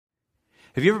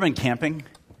Have you ever been camping?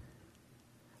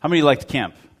 How many of you like to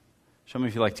camp? Show me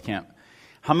if you like to camp.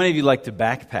 How many of you like to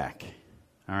backpack?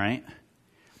 All right.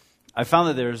 I found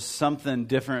that there's something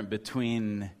different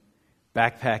between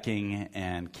backpacking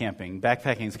and camping.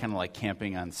 Backpacking is kind of like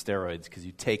camping on steroids because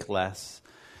you take less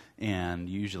and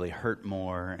you usually hurt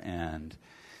more.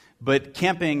 But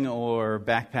camping or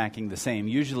backpacking the same.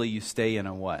 Usually you stay in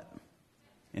a what?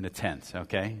 In a tent,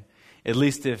 okay? At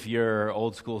least if you're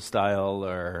old school style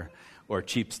or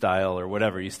cheap style or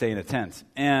whatever, you stay in a tent.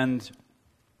 And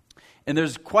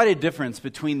there's quite a difference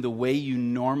between the way you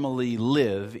normally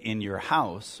live in your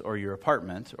house or your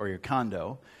apartment or your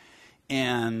condo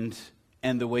and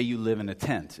the way you live in a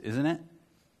tent, isn't it?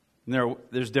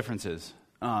 There's differences.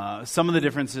 Some of the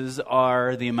differences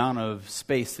are the amount of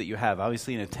space that you have.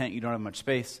 Obviously, in a tent, you don't have much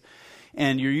space,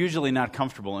 and you're usually not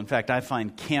comfortable. In fact, I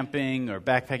find camping or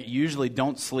backpacking, you usually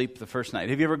don't sleep the first night.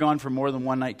 Have you ever gone for more than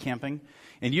one night camping?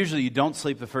 And usually you don't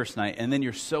sleep the first night, and then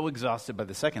you're so exhausted by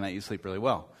the second night you sleep really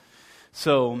well.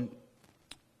 So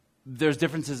there's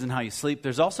differences in how you sleep.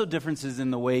 There's also differences in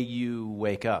the way you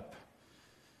wake up.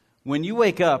 When you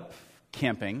wake up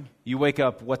camping, you wake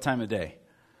up what time of day?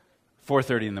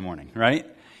 4:30 in the morning, right?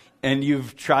 And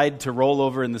you've tried to roll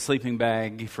over in the sleeping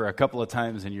bag for a couple of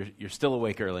times, and you're still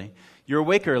awake early. You're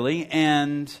awake early,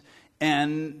 and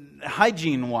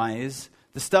hygiene-wise,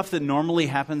 the stuff that normally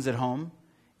happens at home,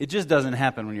 it just doesn't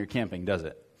happen when you're camping, does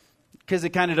it? Because it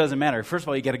kind of doesn't matter. First of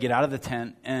all, you got to get out of the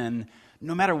tent, and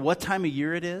no matter what time of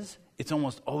year it is, it's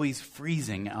almost always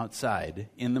freezing outside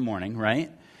in the morning,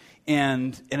 right?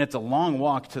 And it's a long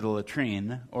walk to the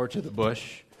latrine or to the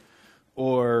bush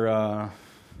or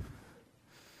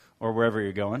wherever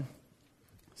you're going.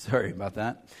 Sorry about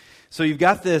that. So you've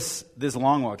got this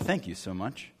long walk. Thank you so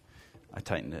much. I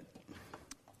tightened it.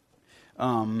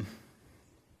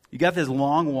 You got this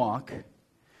long walk,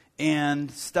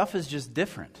 and stuff is just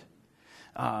different.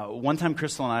 One time,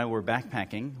 Crystal and I were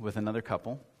backpacking with another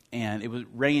couple, and it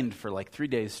rained for like 3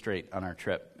 days straight on our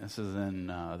trip. This is in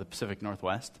the Pacific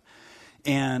Northwest.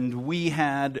 And we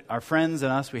had, our friends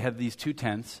and us, we had these two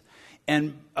tents.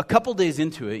 And a couple days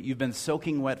into it, you've been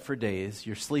soaking wet for days.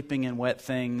 You're sleeping in wet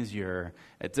things.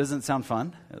 It doesn't sound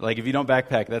fun. Like if you don't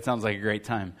backpack, that sounds like a great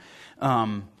time.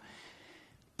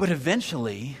 But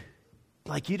eventually,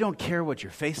 like you don't care what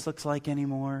your face looks like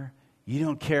anymore. You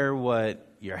don't care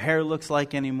what your hair looks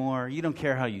like anymore. You don't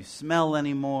care how you smell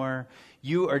anymore.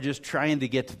 You are just trying to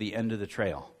get to the end of the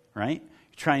trail, right?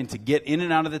 You're trying to get in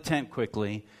and out of the tent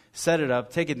quickly, set it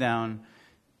up, take it down,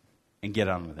 and get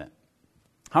on with it.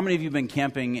 How many of you have been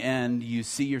camping and you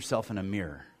see yourself in a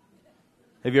mirror?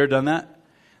 Have you ever done that?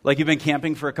 Like you've been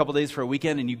camping for a couple days for a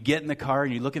weekend and you get in the car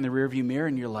and you look in the rearview mirror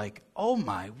and you're like, oh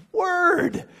my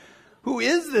word, who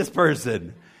is this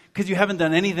person? Because you haven't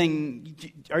done anything.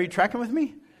 Are you tracking with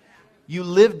me? You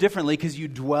live differently because you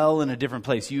dwell in a different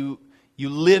place. You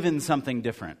live in something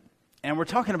different. And we're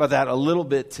talking about that a little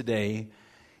bit today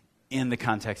in the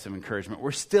context of encouragement.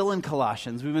 We're still in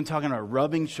Colossians. We've been talking about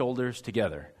rubbing shoulders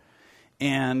together.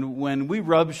 And when we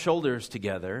rub shoulders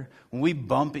together, when we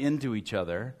bump into each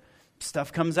other,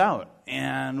 stuff comes out.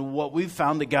 And what we've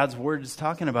found that God's Word is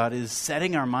talking about is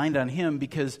setting our mind on Him,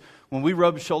 because when we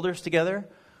rub shoulders together,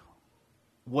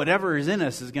 whatever is in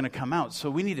us is going to come out.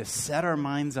 So we need to set our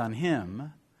minds on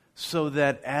Him so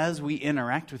that as we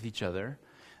interact with each other,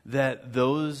 that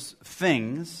those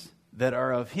things that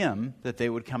are of Him, that they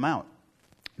would come out.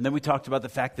 And then we talked about the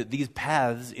fact that these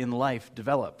paths in life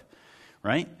develop,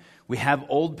 right? We have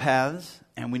old paths,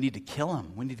 and we need to kill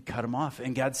them. We need to cut them off.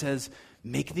 And God says,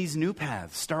 make these new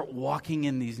paths. Start walking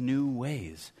in these new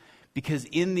ways, because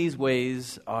in these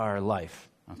ways are life,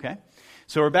 okay?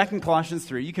 So we're back in Colossians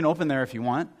 3. You can open there if you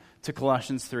want to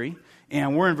Colossians 3.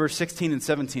 And we're in verse 16 and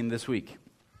 17 this week.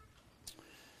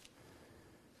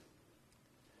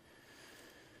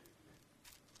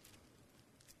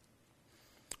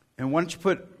 And why don't you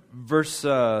put verse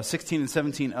 16 and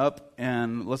 17 up,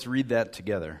 and let's read that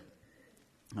together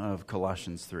of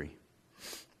Colossians 3.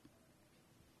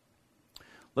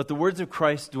 Let the words of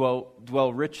Christ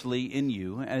dwell richly in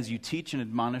you as you teach and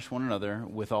admonish one another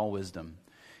with all wisdom,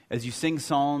 as you sing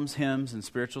psalms, hymns, and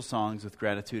spiritual songs with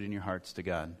gratitude in your hearts to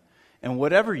God. And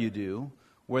whatever you do,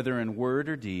 whether in word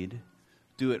or deed,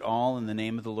 do it all in the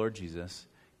name of the Lord Jesus,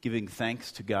 giving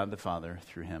thanks to God the Father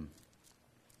through Him.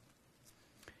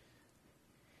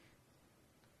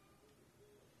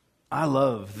 I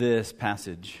love this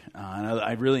passage, and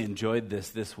I really enjoyed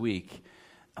this week,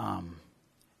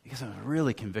 because I was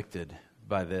really convicted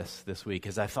by this week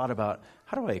as I thought about,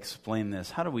 how do I explain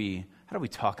this? How do we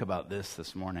talk about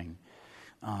this morning?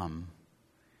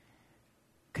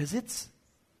 Because it's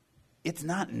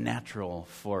not natural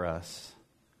for us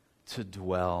to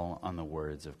dwell on the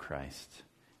words of Christ.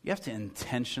 You have to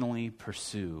intentionally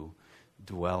pursue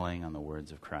dwelling on the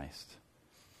words of Christ.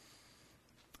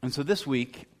 And so this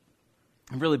week,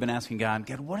 I've really been asking God,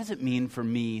 what does it mean for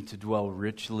me to dwell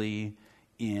richly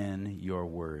in your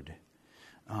word?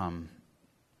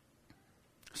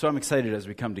 So I'm excited as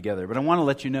we come together, but I want to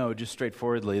let you know just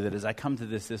straightforwardly that as I come to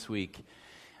this week,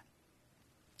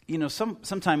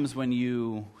 sometimes when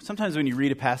you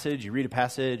read a passage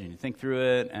and you think through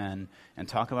it and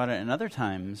talk about it, and other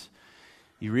times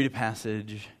you read a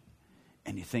passage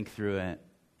and you think through it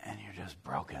and you're just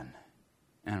broken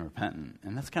and repentant.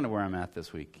 And that's kind of where I'm at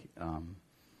this week.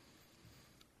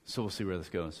 So we'll see where this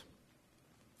goes.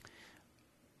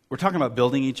 We're talking about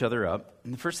building each other up.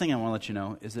 And the first thing I want to let you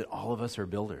know is that all of us are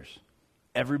builders.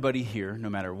 Everybody here, no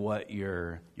matter what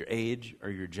your age or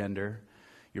your gender,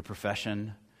 your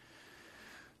profession,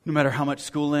 no matter how much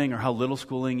schooling or how little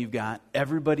schooling you've got,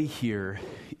 everybody here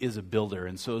is a builder.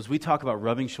 And so as we talk about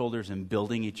rubbing shoulders and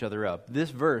building each other up, this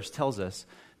verse tells us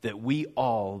that we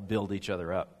all build each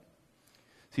other up.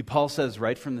 See, Paul says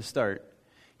right from the start,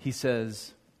 he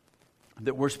says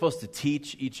that we're supposed to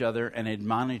teach each other and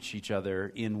admonish each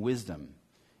other in wisdom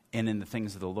and in the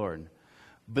things of the Lord.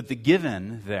 But the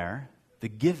given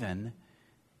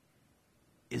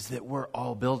is that we're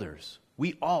all builders.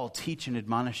 We all teach and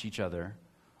admonish each other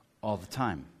all the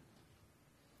time.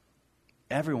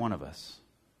 Every one of us,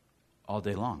 all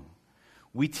day long.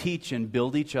 We teach and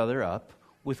build each other up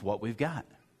with what we've got.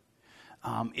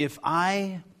 If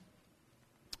I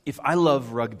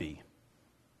love rugby,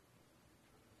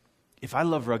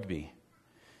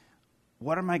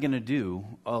 what am I going to do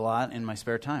a lot in my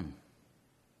spare time?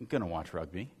 I'm going to watch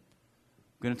rugby.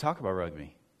 I'm going to talk about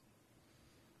rugby.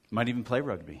 Might even play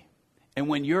rugby. And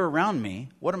when you're around me,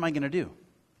 what am I going to do?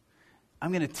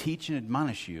 I'm going to teach and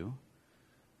admonish you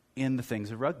in the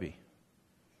things of rugby.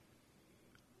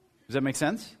 Does that make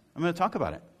sense? I'm going to talk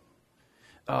about it.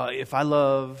 If I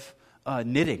love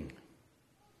knitting,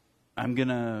 I'm going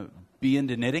to be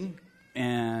into knitting,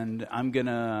 and I'm going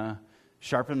to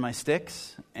sharpen my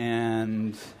sticks,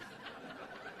 and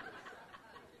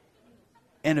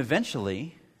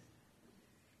eventually,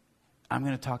 I'm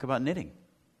going to talk about knitting,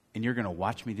 and you're going to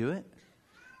watch me do it,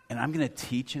 and I'm going to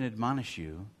teach and admonish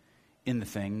you in the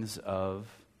things of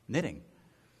knitting.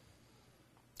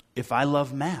 If I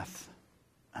love math,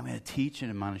 I'm going to teach and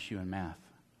admonish you in math.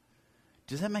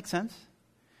 Does that make sense?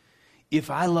 If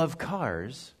I love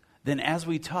cars, then as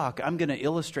we talk, I'm going to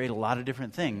illustrate a lot of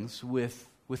different things with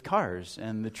cars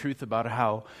and the truth about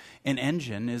how an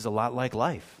engine is a lot like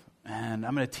life. And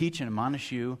I'm going to teach and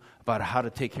admonish you about how to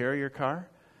take care of your car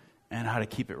and how to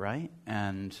keep it right.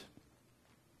 And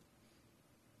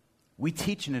we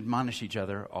teach and admonish each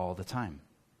other all the time.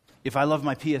 If I love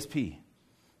my PSP,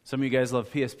 some of you guys love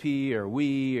PSP or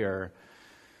Wii or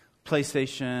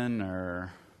PlayStation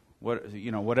or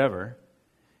whatever,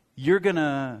 you're going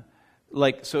to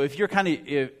so if you're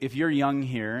if you're young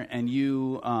here and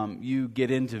you get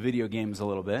into video games a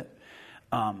little bit,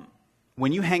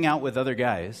 when you hang out with other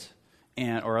guys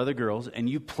or other girls and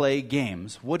you play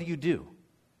games, what do?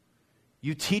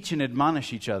 You teach and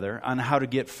admonish each other on how to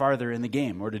get farther in the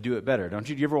game or to do it better, don't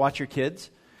you? Do you ever watch your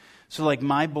kids? So like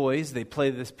my boys, they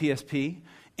play this PSP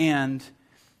and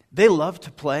they love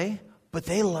to play, but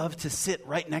they love to sit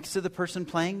right next to the person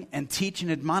playing and teach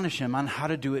and admonish them on how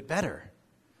to do it better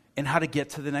and how to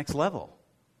get to the next level.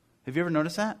 Have you ever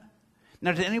noticed that?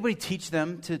 Now, did anybody teach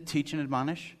them to teach and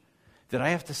admonish? Did I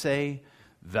have to say,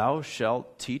 thou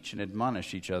shalt teach and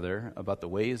admonish each other about the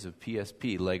ways of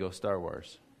PSP Lego Star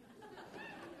Wars?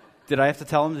 Did I have to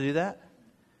tell them to do that?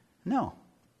 No.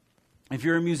 If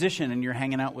you're a musician and you're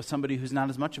hanging out with somebody who's not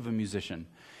as much of a musician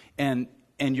and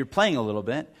you're playing a little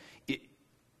bit,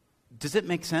 does it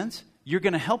make sense? You're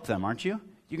going to help them, aren't you?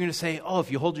 You're going to say, oh,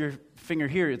 if you hold your finger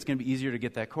here, it's going to be easier to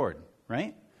get that chord,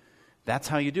 right? That's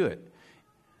how you do it.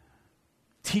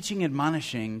 Teaching,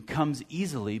 admonishing comes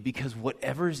easily because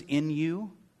whatever's in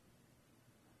you,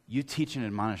 you teach and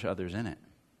admonish others in it.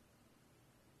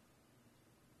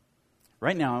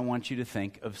 Right now, I want you to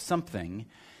think of something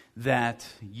that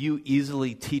you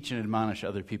easily teach and admonish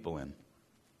other people in.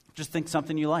 Just think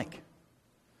something you like.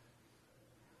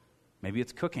 Maybe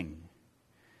it's cooking.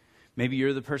 Maybe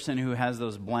you're the person who has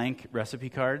those blank recipe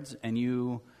cards and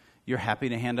you're happy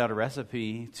to hand out a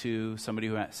recipe to somebody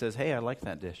who says, hey, I like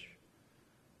that dish.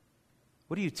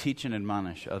 What do you teach and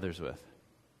admonish others with?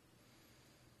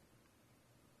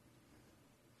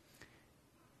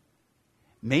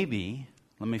 Maybe,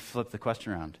 let me flip the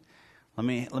question around. Let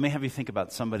me have you think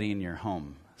about somebody in your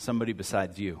home, somebody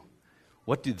besides you.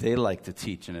 What do they like to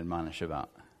teach and admonish about?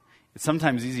 It's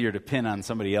sometimes easier to pin on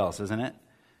somebody else, isn't it?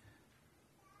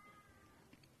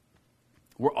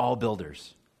 We're all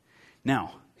builders.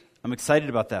 Now, I'm excited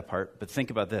about that part, but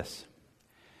think about this.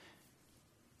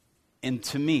 And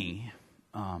to me,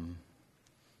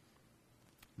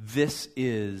 this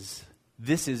is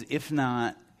if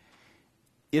not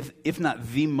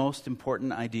the most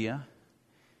important idea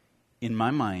in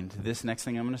my mind, this next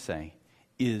thing I'm going to say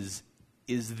is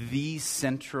the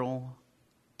central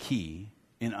key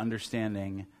in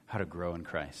understanding how to grow in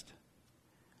Christ.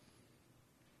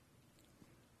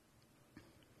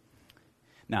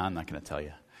 No, I'm not going to tell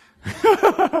you.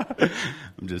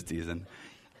 I'm just teasing.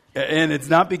 And it's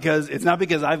not because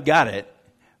I've got it,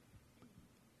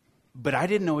 but I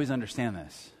didn't always understand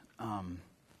this. And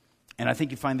I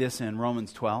think you find this in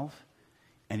Romans 12,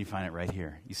 and you find it right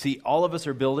here. You see, all of us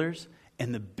are builders,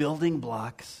 and the building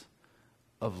blocks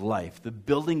of life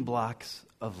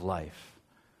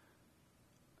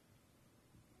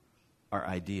are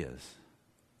ideas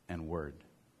and word.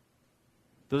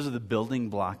 Those are the building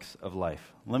blocks of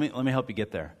life. Let me help you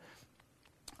get there.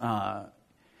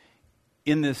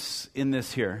 In this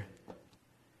here, it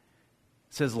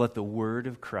says, "Let the word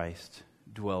of Christ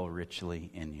dwell richly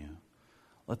in you."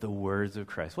 Let the words of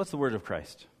Christ. What's the word of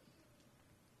Christ?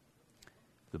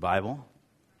 The Bible.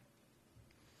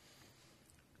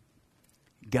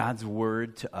 God's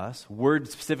word to us. Word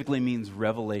specifically means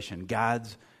revelation.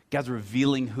 God's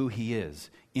revealing who he is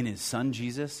in his son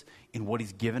Jesus, in what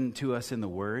he's given to us in the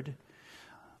word.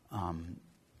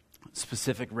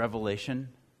 Specific revelation.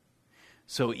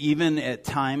 So even at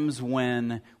times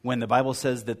when the Bible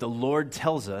says that the Lord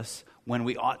tells us when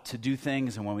we ought to do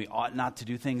things and when we ought not to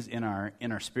do things in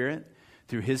our spirit,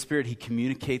 through his Spirit, he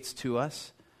communicates to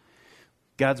us.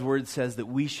 God's word says that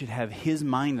we should have his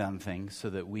mind on things so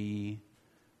that we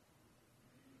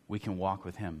can walk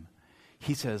with him.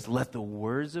 He says, "Let the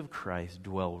words of Christ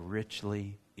dwell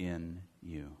richly in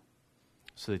you,"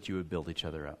 so that you would build each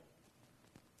other up.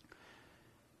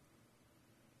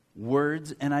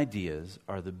 Words and ideas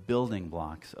are the building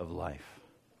blocks of life.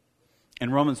 In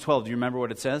Romans 12, do you remember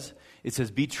what it says? It says,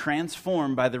 "Be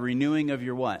transformed by the renewing of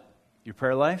your" what? Your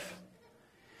prayer life?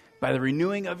 By the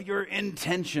renewing of your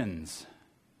intentions.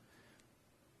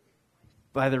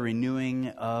 By the renewing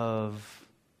of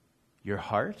your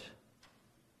heart.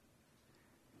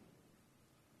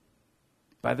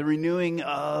 By the renewing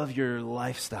of your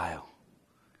lifestyle.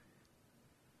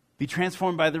 Be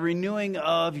transformed by the renewing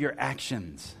of your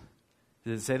actions.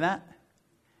 Does it say that?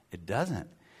 It doesn't.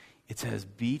 It says,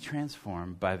 "Be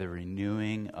transformed by the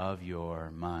renewing of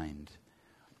your mind."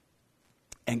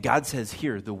 And God says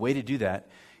here, the way to do that,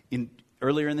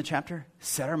 earlier in the chapter,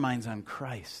 set our minds on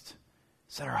Christ.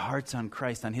 Set our hearts on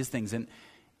Christ, on his things, and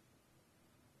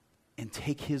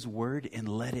take his word and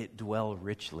let it dwell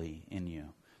richly in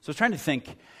you. So I was trying to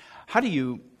think, how do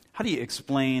you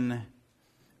explain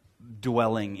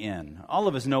dwelling in? All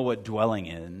of us know what dwelling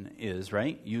in is,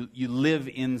 right? You live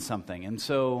in something. And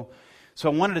so I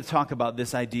wanted to talk about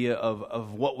this idea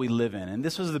of what we live in. And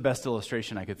this was the best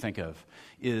illustration I could think of,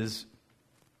 is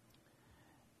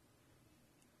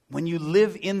when you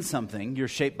live in something, you're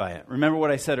shaped by it. Remember what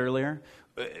I said earlier?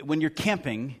 When you're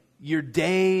camping, your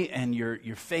day and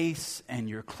your face and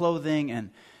your clothing,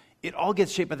 and it all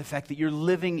gets shaped by the fact that you're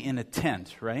living in a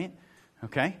tent, right?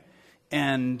 Okay?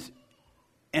 And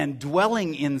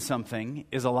dwelling in something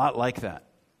is a lot like that.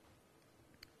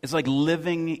 It's like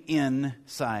living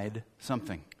inside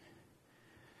something.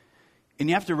 And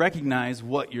you have to recognize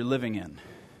what you're living in.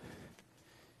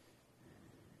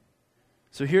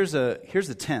 So here's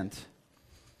a tent.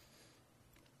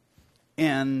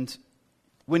 And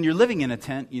when you're living in a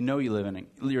tent, you know you're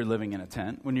living in a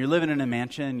tent. When you're living in a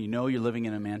mansion, you know you're living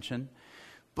in a mansion.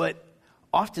 But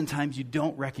oftentimes you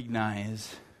don't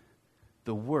recognize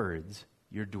the words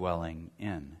you're dwelling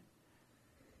in.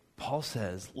 Paul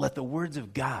says, "Let the words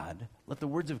of God, let the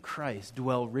words of Christ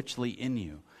dwell richly in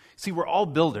you." See, we're all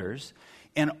builders,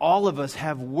 and all of us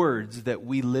have words that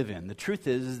we live in. The truth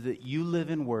is that you live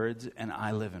in words and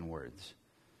I live in words.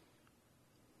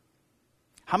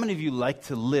 How many of you like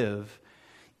to live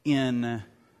in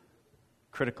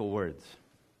critical words?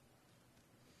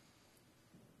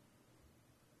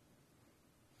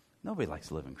 Nobody likes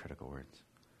to live in critical words.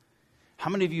 How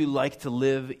many of you like to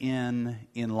live in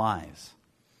lies?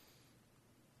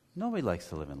 Nobody likes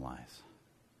to live in lies.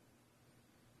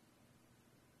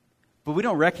 But we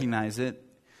don't recognize it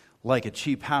like a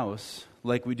cheap house,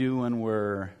 like we do when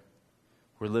we're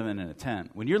living in a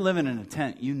tent. When you're living in a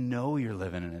tent, you know you're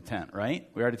living in a tent, right?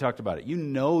 We already talked about it. You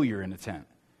know you're in a tent.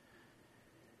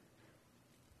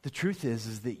 The truth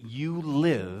is that you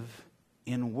live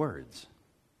in words.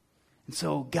 And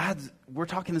so we're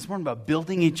talking this morning about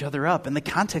building each other up. And the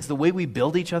context, the way we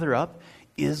build each other up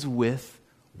is with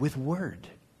with word.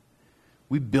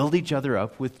 We build each other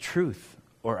up with truth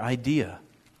or idea.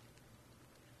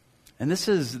 And this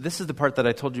is the part that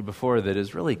I told you before that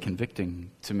is really convicting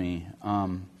to me.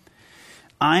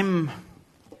 I'm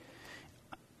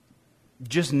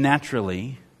just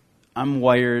naturally, I'm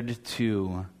wired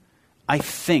to, I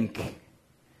think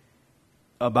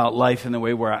about life in the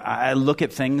way where I look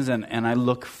at things and I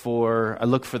look for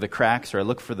the cracks, or I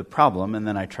look for the problem, and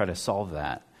then I try to solve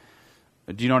that.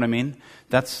 Do you know what I mean?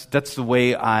 That's the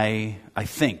way I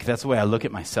think. That's the way I look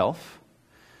at myself.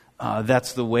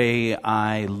 That's the way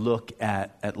I look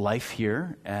at life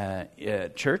here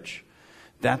at church.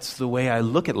 That's the way I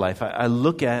look at life. I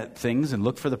look at things and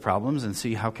look for the problems and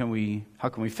see how can we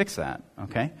fix that,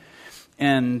 okay?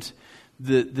 And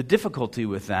the difficulty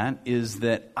with that is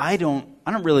that I don't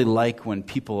really like when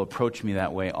people approach me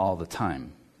that way all the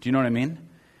time. Do you know what I mean?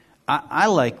 I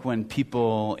like when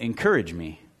people encourage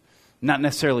me, not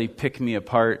necessarily pick me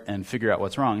apart and figure out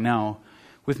what's wrong. Now,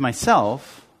 with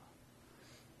myself,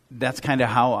 that's kind of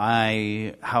how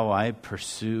I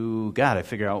pursue God. I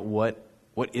figure out what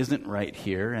isn't right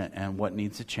here and what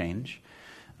needs to change.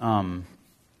 So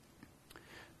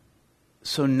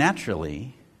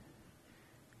naturally,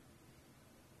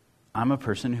 I'm a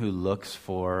person who looks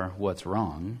for what's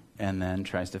wrong and then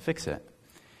tries to fix it.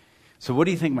 So what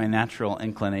do you think my natural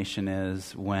inclination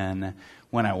is when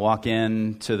I walk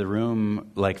into the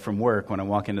room, like from work, when I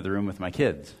walk into the room with my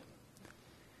kids?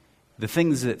 The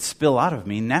things that spill out of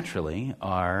me naturally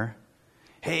are,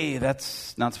 hey,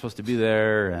 that's not supposed to be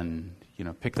there, and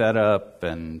pick that up,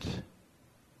 and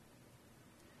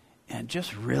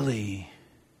just really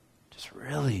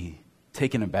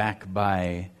taken aback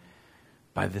by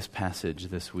this passage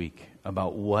this week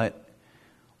about what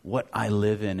I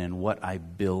live in and what I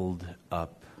build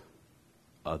up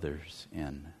others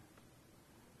in.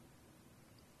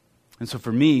 And so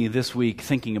for me, this week,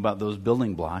 thinking about those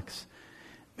building blocks,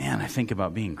 man, I think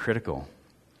about being critical.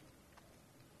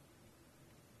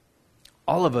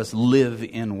 All of us live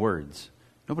in words.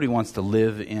 Nobody wants to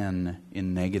live in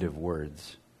negative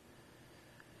words.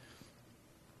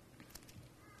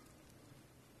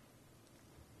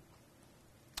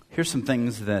 Here's some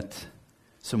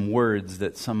words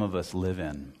that some of us live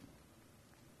in.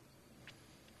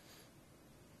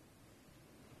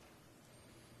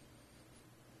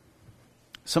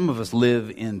 Some of us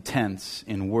live in tense,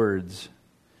 in words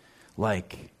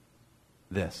like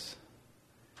this: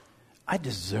 I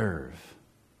deserve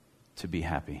to be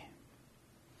happy.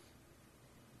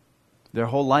 Their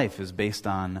whole life is based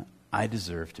on, I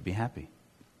deserve to be happy.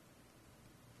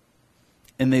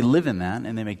 And they live in that,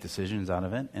 and they make decisions out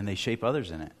of it, and they shape others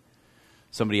in it.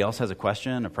 Somebody else has a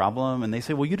question, a problem, and they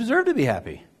say, well, you deserve to be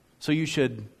happy, so you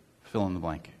should fill in the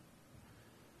blank.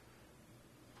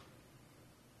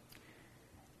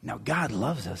 Now, God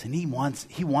loves us, and He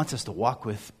wants us to walk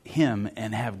with Him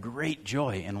and have great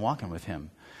joy in walking with Him.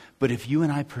 But if you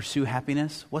and I pursue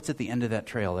happiness, what's at the end of that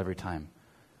trail every time?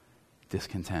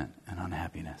 Discontent and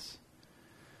unhappiness.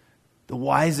 The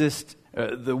wealthiest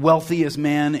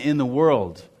man in the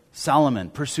world, Solomon,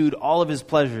 pursued all of his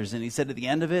pleasures, and he said at the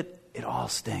end of it, it all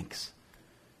stinks.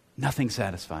 Nothing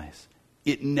satisfies.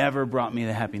 It never brought me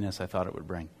the happiness I thought it would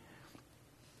bring.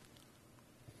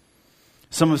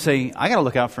 Some would say, I got to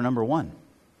look out for number one.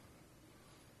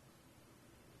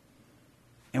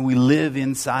 And we live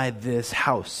inside this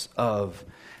house of,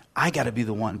 I got to be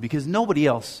the one, because nobody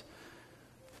else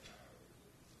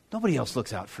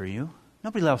looks out for you.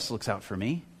 Nobody else looks out for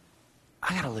me.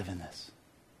 I got to live in this.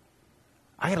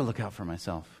 I got to look out for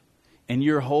myself. And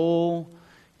your whole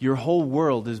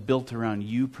world is built around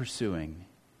you pursuing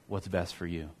what's best for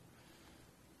you.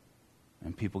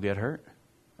 And people get hurt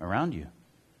around you.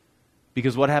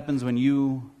 Because what happens when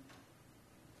you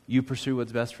pursue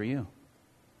what's best for you?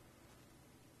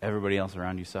 Everybody else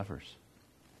around you suffers.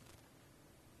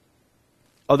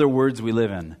 Other words we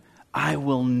live in. I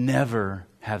will never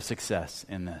have success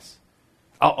in this.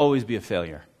 I'll always be a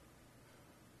failure.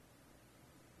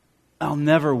 I'll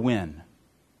never win.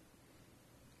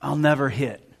 I'll never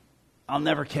hit. I'll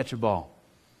never catch a ball.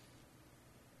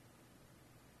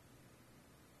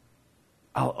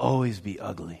 I'll always be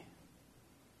ugly.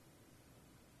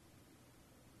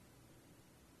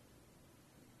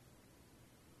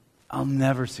 I'll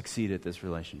never succeed at this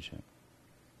relationship.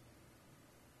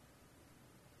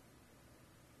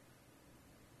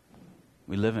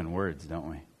 We live in words, don't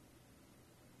we?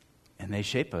 And they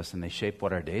shape us, and they shape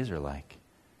what our days are like.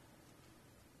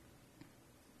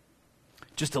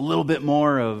 Just a little bit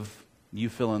more of you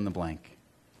fill in the blank.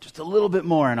 Just a little bit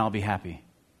more and I'll be happy.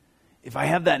 If I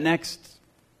have that next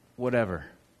whatever,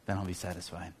 then I'll be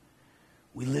satisfied.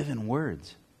 We live in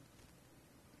words.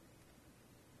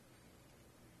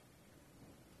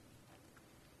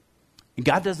 And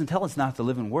God doesn't tell us not to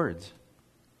live in words.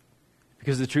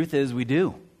 Because the truth is, we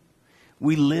do.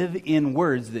 We live in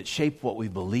words that shape what we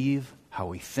believe, how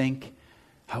we think,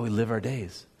 how we live our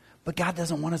days. But God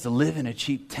doesn't want us to live in a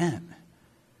cheap tent.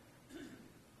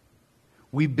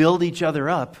 We build each other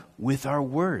up with our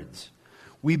words.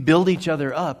 We build each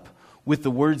other up with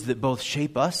the words that both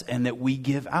shape us and that we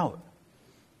give out.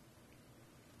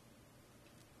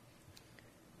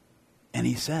 And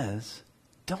he says,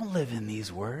 don't live in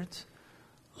these words.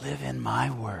 Live in my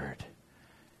word.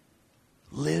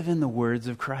 Live in the words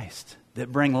of Christ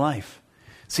that bring life.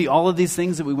 See, all of these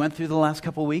things that we went through the last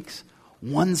couple weeks,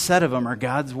 one set of them are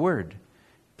God's word.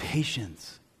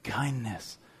 Patience,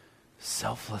 kindness,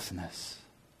 selflessness.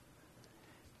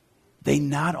 They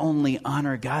not only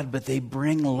honor God, but they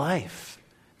bring life.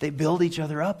 They build each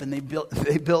other up and they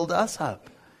build us up.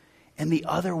 And the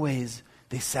other ways,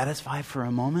 they satisfy for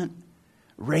a moment.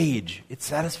 Rage, it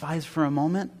satisfies for a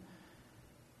moment,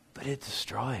 but it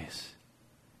destroys.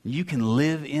 You can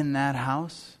live in that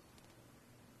house,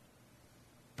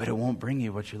 but it won't bring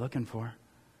you what you're looking for.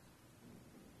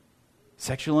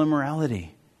 Sexual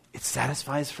immorality, it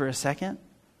satisfies for a second,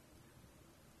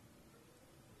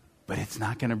 but it's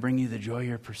not going to bring you the joy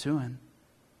you're pursuing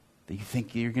that you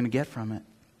think you're going to get from it.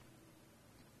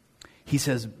 He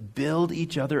says, build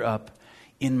each other up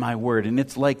in my word. And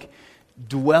it's like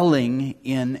dwelling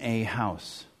in a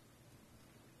house.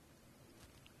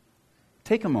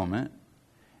 Take a moment.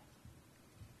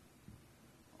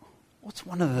 What's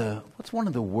one of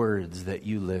the words that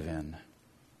you live in?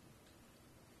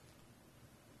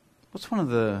 What's one of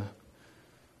the,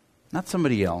 not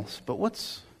somebody else, but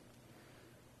what's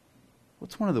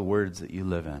one of the words that you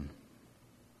live in?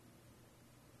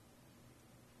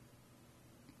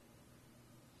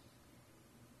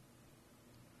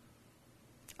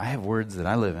 I have words that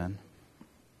I live in.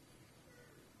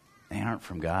 They aren't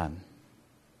from God.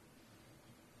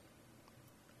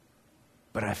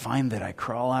 But I find that I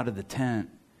crawl out of the tent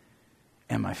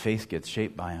and my face gets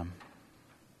shaped by them.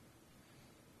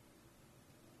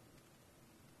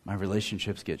 My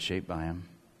relationships get shaped by them.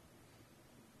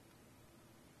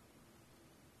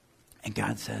 And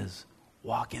God says,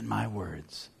 walk in my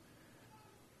words.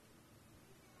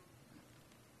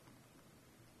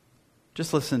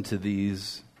 Just listen to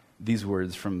these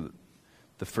words from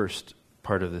the first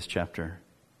part of this chapter.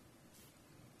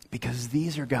 Because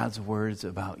these are God's words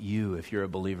about you if you're a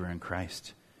believer in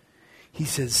Christ. He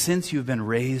says, since you've been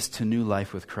raised to new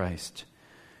life with Christ,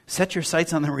 set your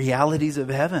sights on the realities of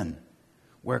heaven,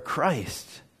 where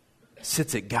Christ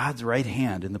sits at God's right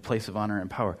hand in the place of honor and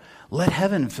power. Let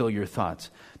heaven fill your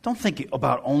thoughts. Don't think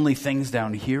about only things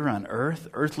down here on earth,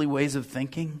 earthly ways of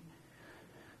thinking.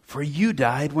 For you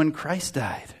died when Christ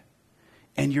died,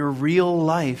 and your real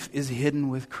life is hidden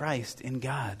with Christ in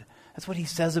God. That's what he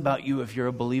says about you if you're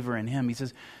a believer in him. He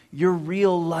says, your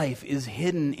real life is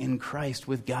hidden in Christ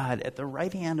with God at the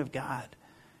right hand of God.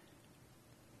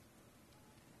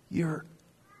 You're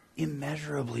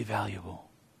immeasurably valuable.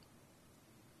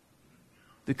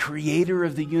 The creator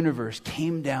of the universe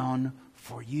came down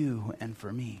for you and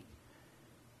for me.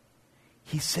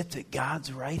 He sits at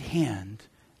God's right hand,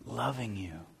 loving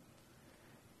you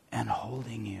and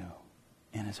holding you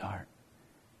in his heart.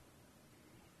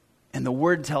 And the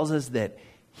word tells us that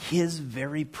his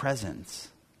very presence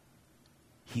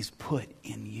he's put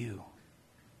in you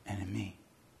and in me.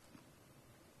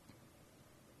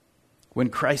 When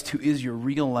Christ, who is your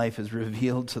real life, is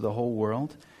revealed to the whole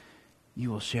world, you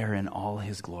will share in all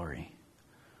his glory.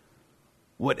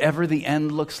 Whatever the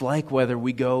end looks like, whether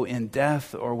we go in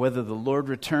death or whether the Lord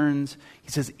returns, he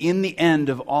says, in the end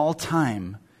of all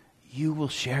time, you will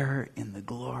share in the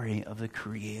glory of the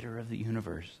creator of the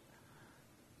universe.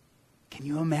 Can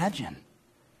you imagine?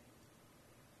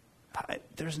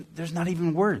 There's not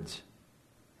even words.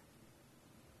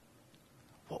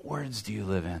 What words do you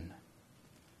live in?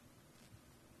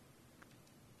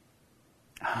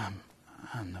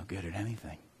 I'm no good at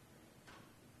anything.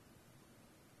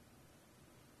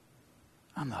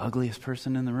 I'm the ugliest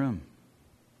person in the room.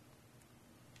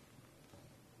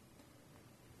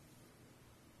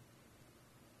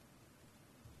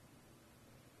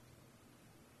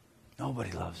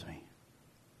 Nobody loves me.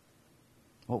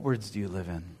 What words do you live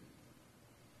in?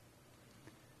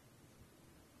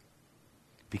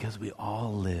 Because we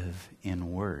all live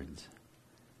in words.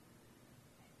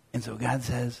 And so God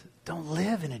says, don't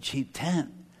live in a cheap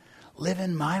tent. Live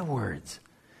in my words.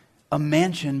 A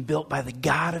mansion built by the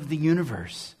God of the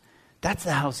universe. That's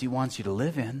the house he wants you to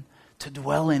live in, to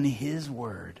dwell in his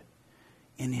word,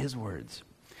 in his words.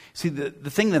 See, the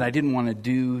thing that I didn't want to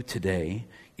do today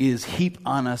is heap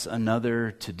on us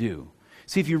another to-do.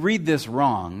 See, if you read this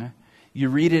wrong, You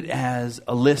read it as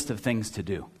a list of things to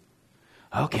do.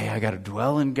 Okay, I got to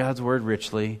dwell in God's word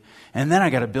richly, and then I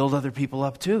got to build other people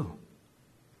up too.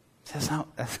 That's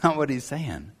not what he's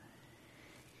saying.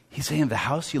 He's saying the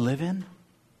house you live in,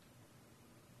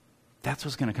 that's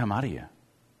what's going to come out of you.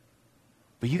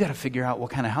 But you got to figure out what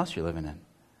kind of house you're living in.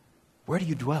 Where do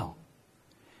you dwell?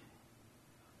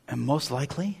 And most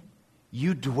likely,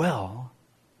 you dwell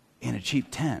in a cheap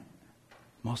tent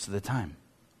most of the time.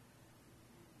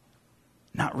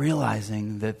 Not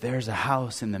realizing that there's a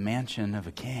house in the mansion of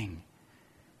a king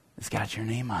that's got your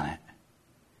name on it.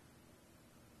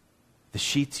 The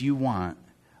sheets you want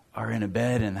are in a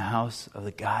bed in the house of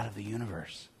the God of the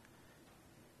universe.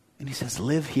 And he says,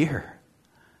 live here.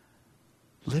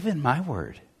 Live in my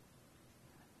word.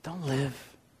 Don't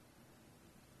live.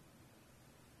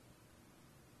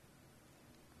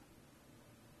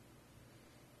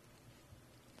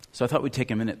 So I thought we'd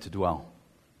take a minute to dwell.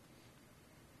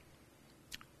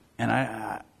 And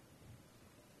I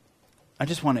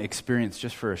just want to experience,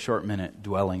 just for a short minute,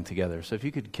 dwelling together. So if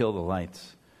you could kill the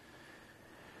lights.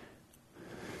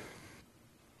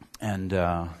 And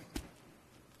I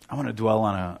want to dwell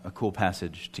on a cool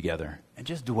passage together. And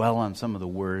just dwell on some of the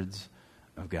words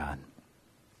of God.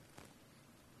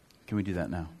 Can we do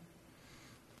that now?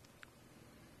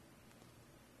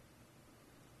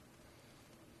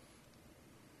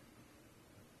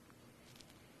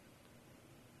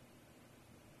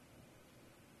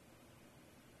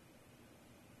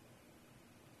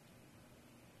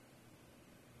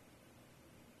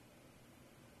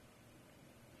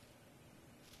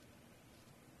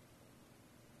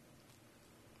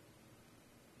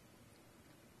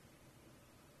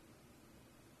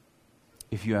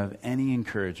 If you have any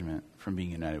encouragement from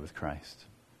being united with Christ,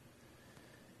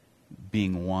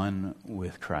 being one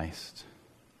with Christ,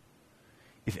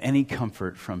 if any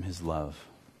comfort from his love,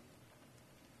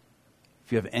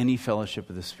 if you have any fellowship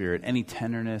with the Spirit, any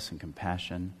tenderness and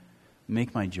compassion,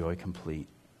 make my joy complete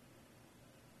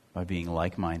by being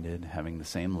like-minded, having the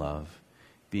same love,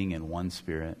 being in one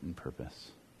spirit and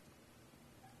purpose.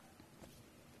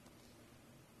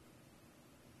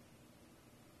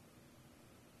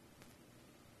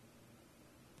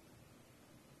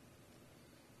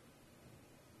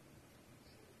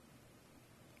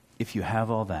 If you have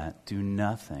all that, do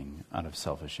nothing out of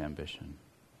selfish ambition,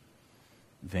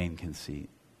 vain conceit,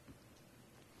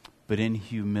 but in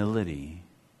humility,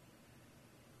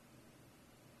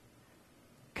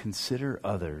 consider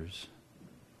others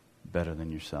better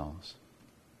than yourselves.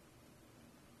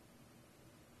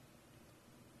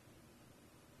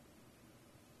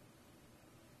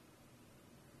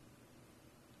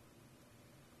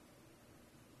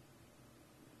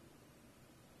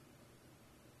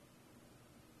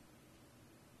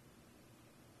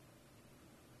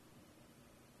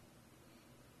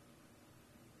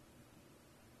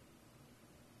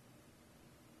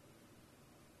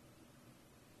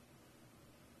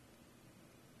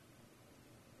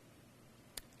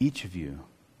 Each of you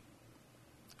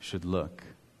should look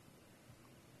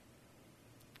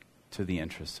to the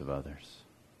interests of others,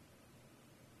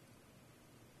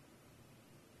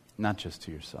 not just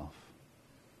to yourself.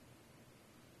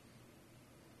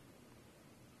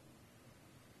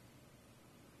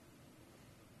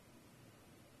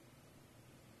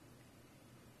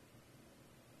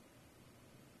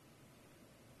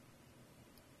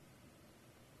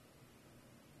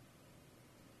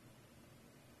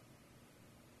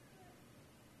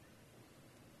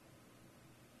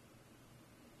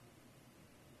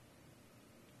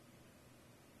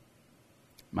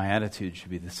 My attitude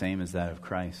should be the same as that of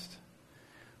Christ,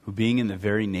 who being in the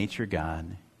very nature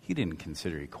God, he didn't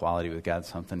consider equality with God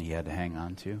something he had to hang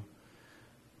on to,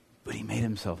 but he made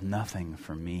himself nothing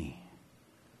for me,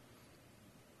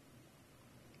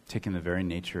 taking the very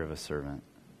nature of a servant,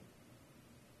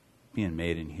 being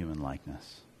made in human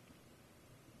likeness.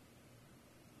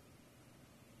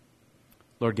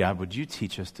 Lord God, would you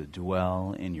teach us to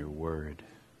dwell in your word?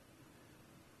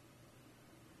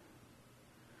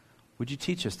 Would you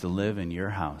teach us to live in your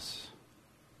house,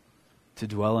 to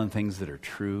dwell on things that are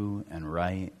true and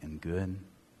right and good?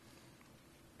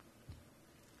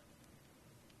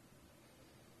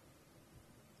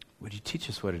 Would you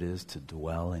teach us what it is to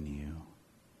dwell in you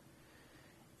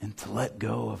and to let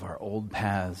go of our old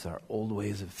paths, our old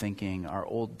ways of thinking, our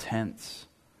old tents,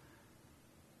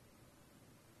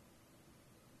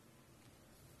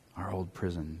 our old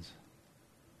prisons?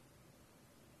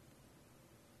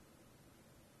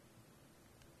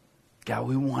 God,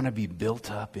 we want to be built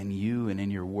up in you and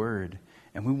in your word,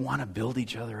 and we want to build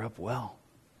each other up well.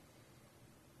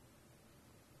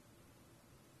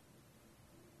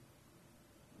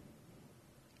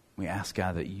 We ask,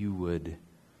 God, that you would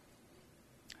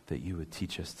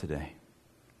teach us today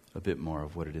a bit more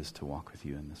of what it is to walk with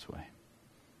you in this way.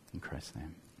 In Christ's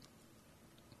name.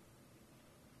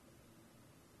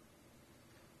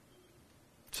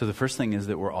 So the first thing is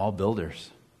that we're all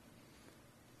builders.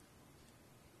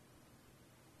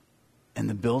 And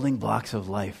the building blocks of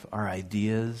life are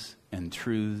ideas and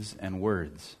truths and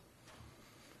words.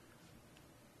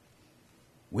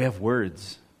 We have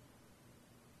words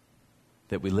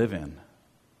that we live in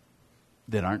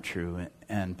that aren't true.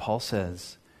 And Paul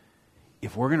says,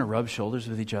 if we're going to rub shoulders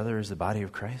with each other as the body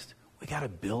of Christ, we got to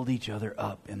build each other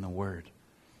up in the Word.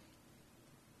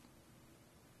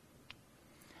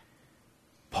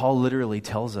 Paul literally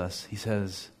tells us, he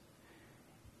says,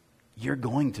 you're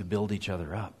going to build each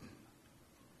other up.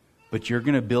 But you're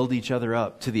going to build each other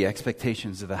up to the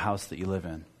expectations of the house that you live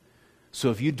in. So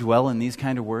if you dwell in these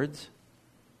kind of words,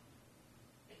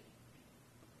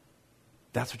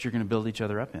 that's what you're going to build each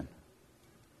other up in.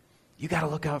 You got to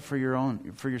look out for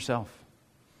yourself.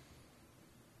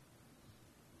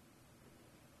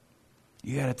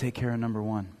 You got to take care of number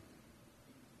one.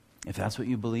 If that's what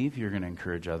you believe, you're going to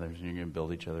encourage others and you're going to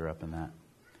build each other up in that.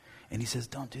 And he says,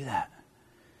 don't do that.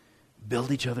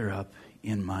 Build each other up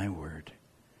in my word.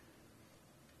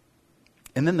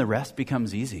 And then the rest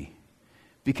becomes easy.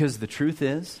 Because the truth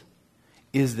is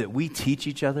that we teach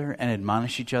each other and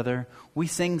admonish each other. We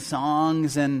sing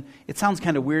songs, and it sounds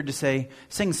kind of weird to say,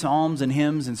 sing psalms and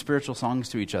hymns and spiritual songs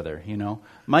to each other, you know.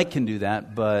 Mike can do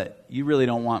that, but you really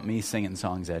don't want me singing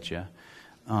songs at you.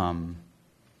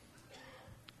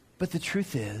 But the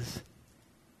truth is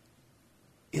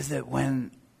that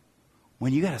when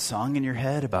you got a song in your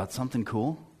head about something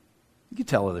cool, you can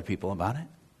tell other people about it.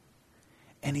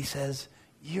 And he says,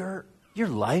 your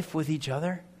life with each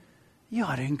other, you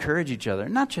ought to encourage each other.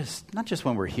 Not just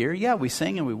when we're here. Yeah, we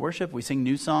sing and we worship. We sing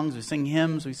new songs. We sing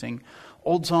hymns. We sing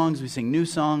old songs. We sing new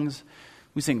songs.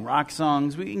 We sing rock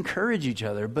songs. We encourage each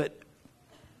other. But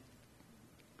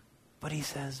he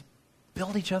says,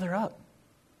 build each other up.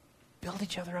 Build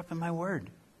each other up in my word.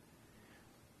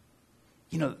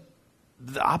 You know,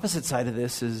 the opposite side of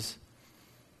this is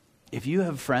if you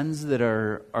have friends that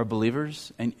are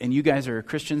believers and you guys are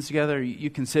Christians together, you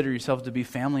consider yourself to be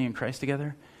family in Christ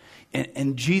together,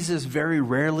 and Jesus very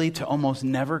rarely to almost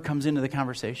never comes into the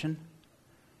conversation.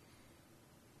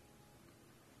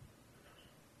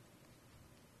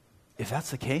 If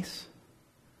that's the case,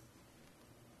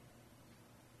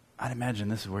 I'd imagine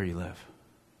this is where you live.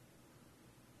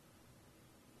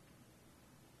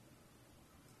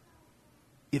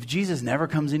 If Jesus never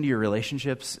comes into your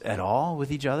relationships at all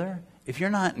with each other, if you're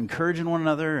not encouraging one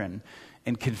another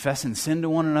and confessing sin to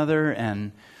one another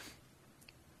and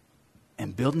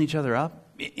building each other up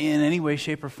in any way,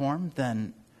 shape, or form,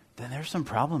 then there's some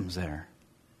problems there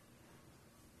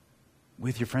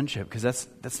with your friendship, because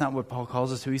that's not what Paul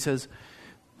calls us to. He says,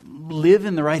 live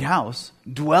in the right house,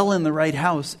 dwell in the right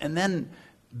house, and then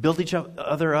build each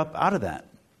other up out of that.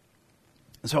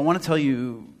 And so I want to tell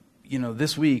you,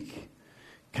 this week,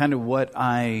 kind of what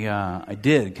I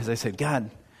did, because I said,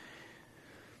 God,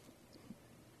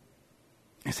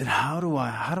 how do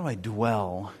I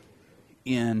dwell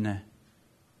in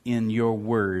your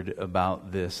word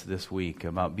about this week,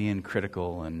 about being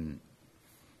critical and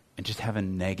just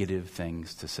having negative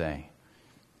things to say?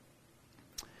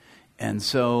 And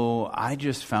so I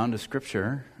just found a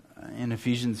scripture in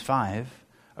Ephesians 5,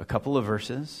 a couple of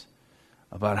verses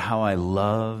about how I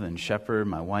love and shepherd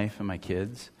my wife and my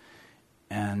kids.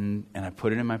 And I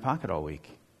put it in my pocket all week.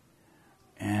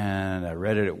 And I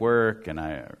read it at work, and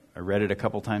I read it a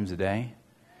couple times a day.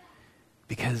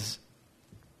 Because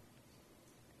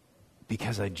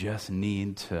I just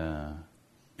need to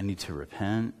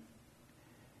repent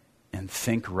and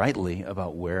think rightly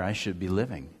about where I should be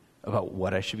living, about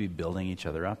what I should be building each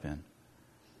other up in.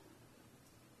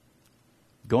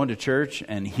 Going to church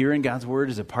and hearing God's word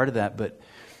is a part of that, but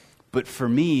for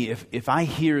me, if I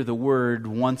hear the word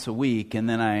once a week and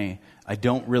then I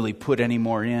don't really put any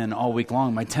more in all week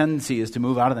long, my tendency is to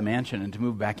move out of the mansion and to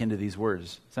move back into these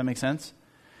words. Does that make sense?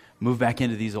 Move back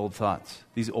into these old thoughts,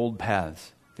 these old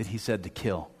paths that he said to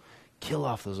kill. Kill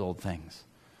off those old things.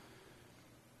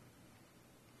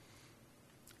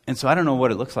 And so I don't know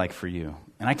what it looks like for you.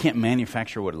 And I can't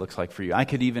manufacture what it looks like for you. I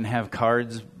could even have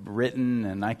cards written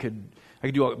and I could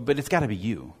do all, but it's got to be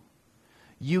you.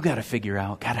 You got to figure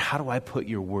out, God, how do I put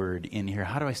your word in here?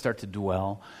 How do I start to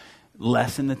dwell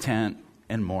less in the tent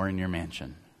and more in your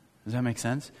mansion? Does that make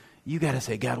sense? You got to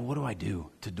say, God, what do I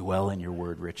do to dwell in your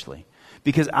word richly?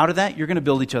 Because out of that, you're going to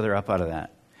build each other up out of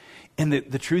that. And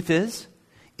the truth is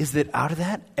that out of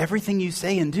that, everything you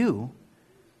say and do,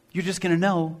 you're just going to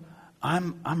know,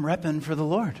 I'm repping for the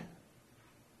Lord.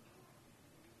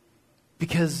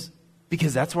 Because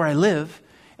that's where I live.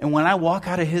 And when I walk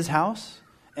out of his house,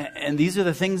 and these are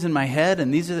the things in my head,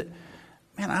 and these are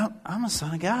I'm a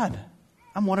son of God.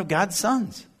 I'm one of God's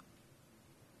sons.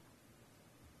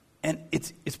 And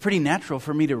it's pretty natural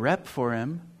for me to rep for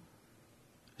him.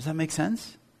 Does that make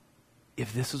sense?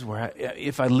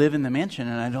 If I live in the mansion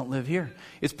and I don't live here.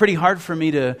 It's pretty hard for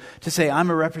me to say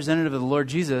I'm a representative of the Lord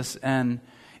Jesus and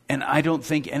I don't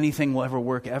think anything will ever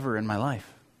work ever in my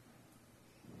life.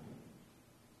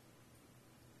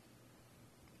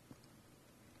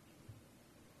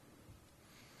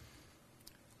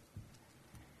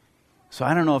 So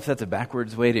I don't know if that's a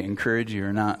backwards way to encourage you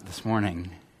or not this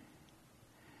morning.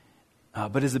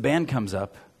 But as the band comes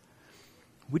up,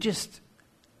 we just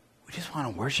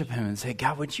want to worship him and say,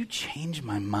 God, would you change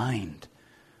my mind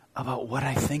about what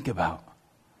I think about?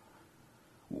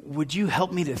 Would you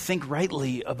help me to think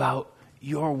rightly about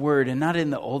your word and not in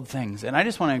the old things? And I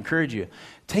just want to encourage you,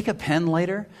 take a pen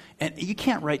later, and you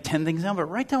can't write 10 things down, but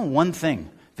write down one thing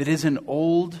that is an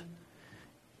old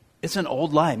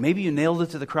lie. Maybe you nailed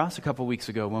it to the cross a couple weeks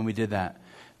ago when we did that.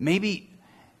 Maybe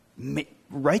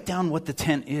write down what the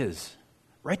tent is.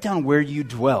 Write down where you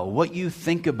dwell, what you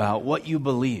think about, what you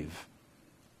believe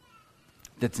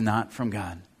that's not from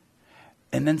God.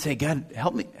 And then say, God,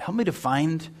 help me to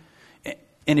find,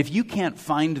 and if you can't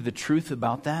find the truth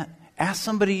about that, ask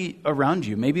somebody around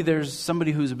you. Maybe there's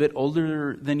somebody who's a bit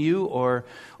older than you or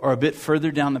a bit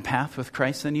further down the path with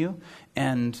Christ than you,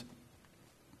 and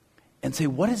say,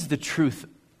 what is the truth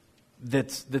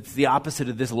that's the opposite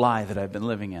of this lie that I've been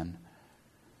living in?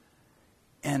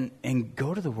 And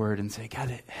go to the Word and say,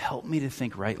 God, help me to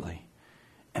think rightly.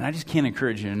 And I just can't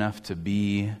encourage you enough to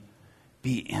be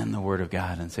in the Word of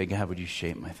God and say, God, would you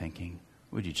shape my thinking?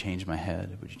 Would you change my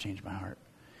head? Would you change my heart?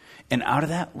 And out of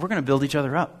that, we're going to build each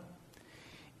other up.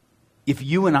 If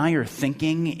you and I are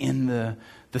thinking in the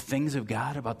things of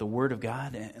God, about the Word of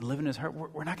God, and live in His heart,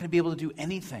 we're not going to be able to do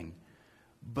anything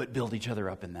but build each other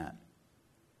up in that.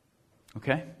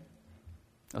 Okay?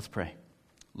 Let's pray.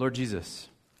 Lord Jesus,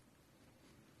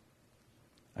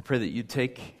 I pray that you'd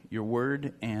take your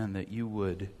word and that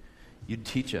you'd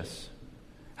teach us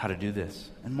how to do this.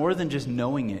 And more than just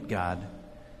knowing it, God,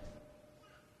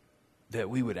 that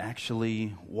we would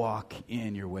actually walk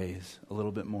in your ways a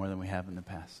little bit more than we have in the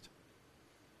past.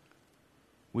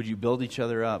 Would you build each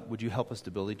other up? Would you help us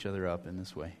to build each other up in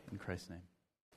this way? In Christ's name.